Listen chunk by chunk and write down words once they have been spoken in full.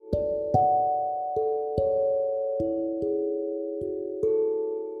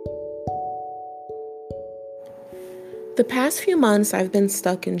The past few months, I've been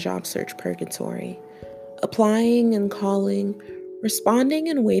stuck in job search purgatory, applying and calling, responding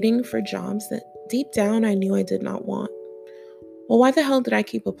and waiting for jobs that deep down I knew I did not want. Well, why the hell did I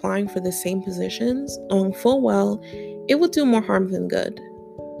keep applying for the same positions, knowing full well it would do more harm than good?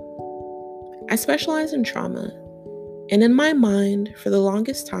 I specialize in trauma, and in my mind, for the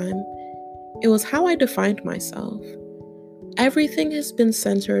longest time, it was how I defined myself. Everything has been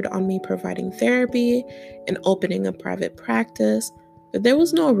centered on me providing therapy and opening a private practice, but there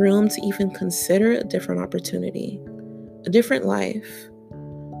was no room to even consider a different opportunity, a different life.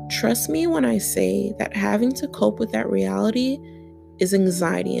 Trust me when I say that having to cope with that reality is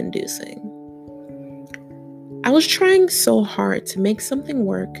anxiety inducing. I was trying so hard to make something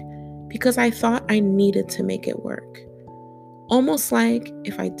work because I thought I needed to make it work. Almost like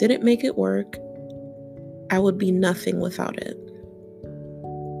if I didn't make it work, I would be nothing without it.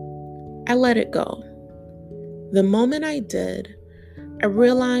 I let it go. The moment I did, I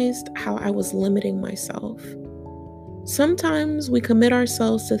realized how I was limiting myself. Sometimes we commit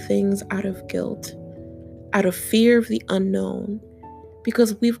ourselves to things out of guilt, out of fear of the unknown,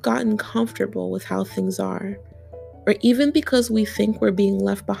 because we've gotten comfortable with how things are, or even because we think we're being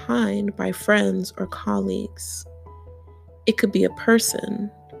left behind by friends or colleagues. It could be a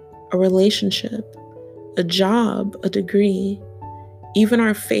person, a relationship, a job, a degree, even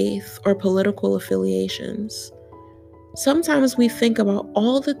our faith or political affiliations. Sometimes we think about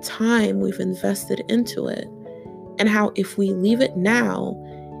all the time we've invested into it and how if we leave it now,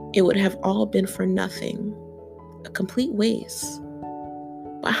 it would have all been for nothing, a complete waste.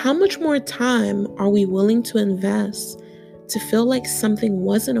 But how much more time are we willing to invest to feel like something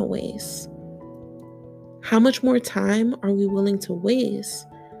wasn't a waste? How much more time are we willing to waste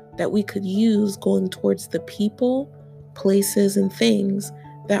that we could use going towards the people, places, and things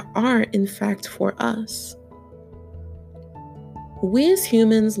that are in fact for us? We as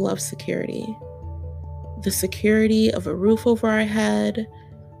humans love security. The security of a roof over our head,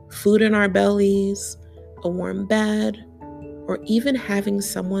 food in our bellies, a warm bed, or even having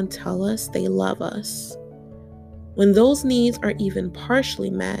someone tell us they love us. When those needs are even partially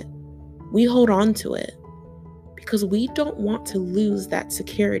met, we hold on to it because we don't want to lose that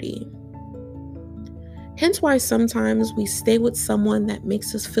security. Hence why sometimes we stay with someone that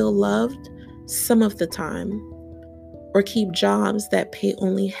makes us feel loved some of the time, or keep jobs that pay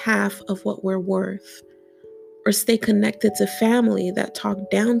only half of what we're worth, or stay connected to family that talk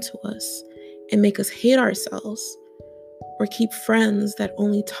down to us and make us hate ourselves, or keep friends that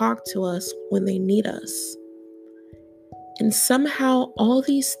only talk to us when they need us. And somehow all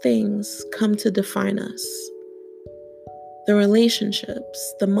these things come to define us. The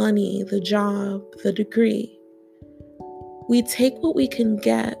relationships, the money, the job, the degree. We take what we can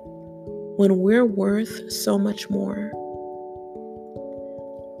get when we're worth so much more.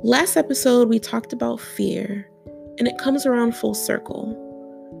 Last episode, we talked about fear, and it comes around full circle.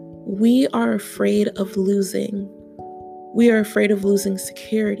 We are afraid of losing. We are afraid of losing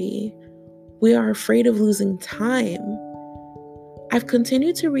security. We are afraid of losing time. I've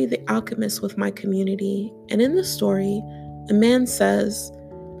continued to read The Alchemist with my community, and in the story, a man says,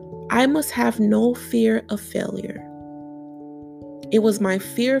 "I must have no fear of failure." It was my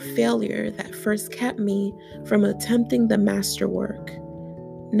fear of failure that first kept me from attempting the masterwork.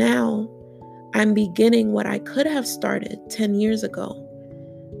 Now, I'm beginning what I could have started 10 years ago,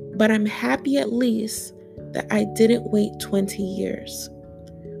 but I'm happy at least that I didn't wait 20 years.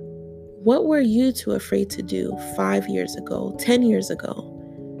 What were you too afraid to do 5 years ago, 10 years ago,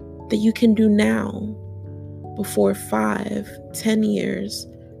 that you can do now before 5, 10 years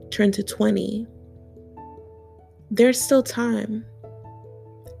turn to 20? There's still time.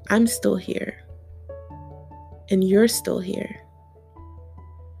 I'm still here. And you're still here.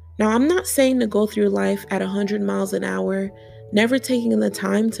 Now, I'm not saying to go through life at 100 miles an hour, never taking the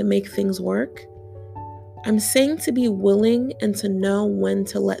time to make things work. I'm saying to be willing and to know when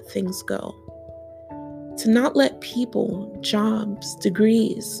to let things go. To not let people, jobs,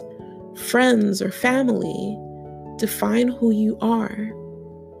 degrees, friends, or family define who you are.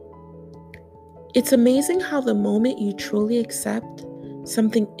 It's amazing how the moment you truly accept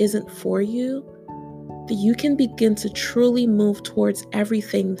something isn't for you, that you can begin to truly move towards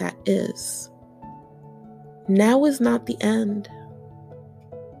everything that is. Now is not the end.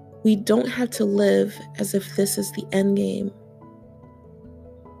 We don't have to live as if this is the end game.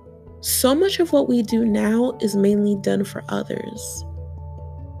 So much of what we do now is mainly done for others.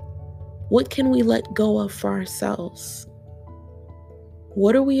 What can we let go of for ourselves?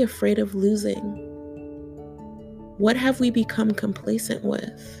 What are we afraid of losing? What have we become complacent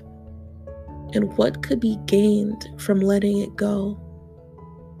with? and what could be gained from letting it go.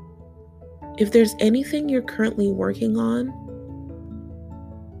 If there's anything you're currently working on,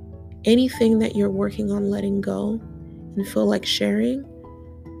 anything that you're working on letting go and feel like sharing,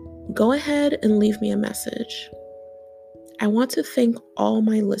 go ahead and leave me a message. I want to thank all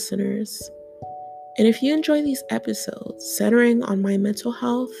my listeners. And if you enjoy these episodes centering on my mental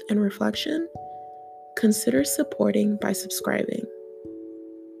health and reflection, consider supporting by subscribing.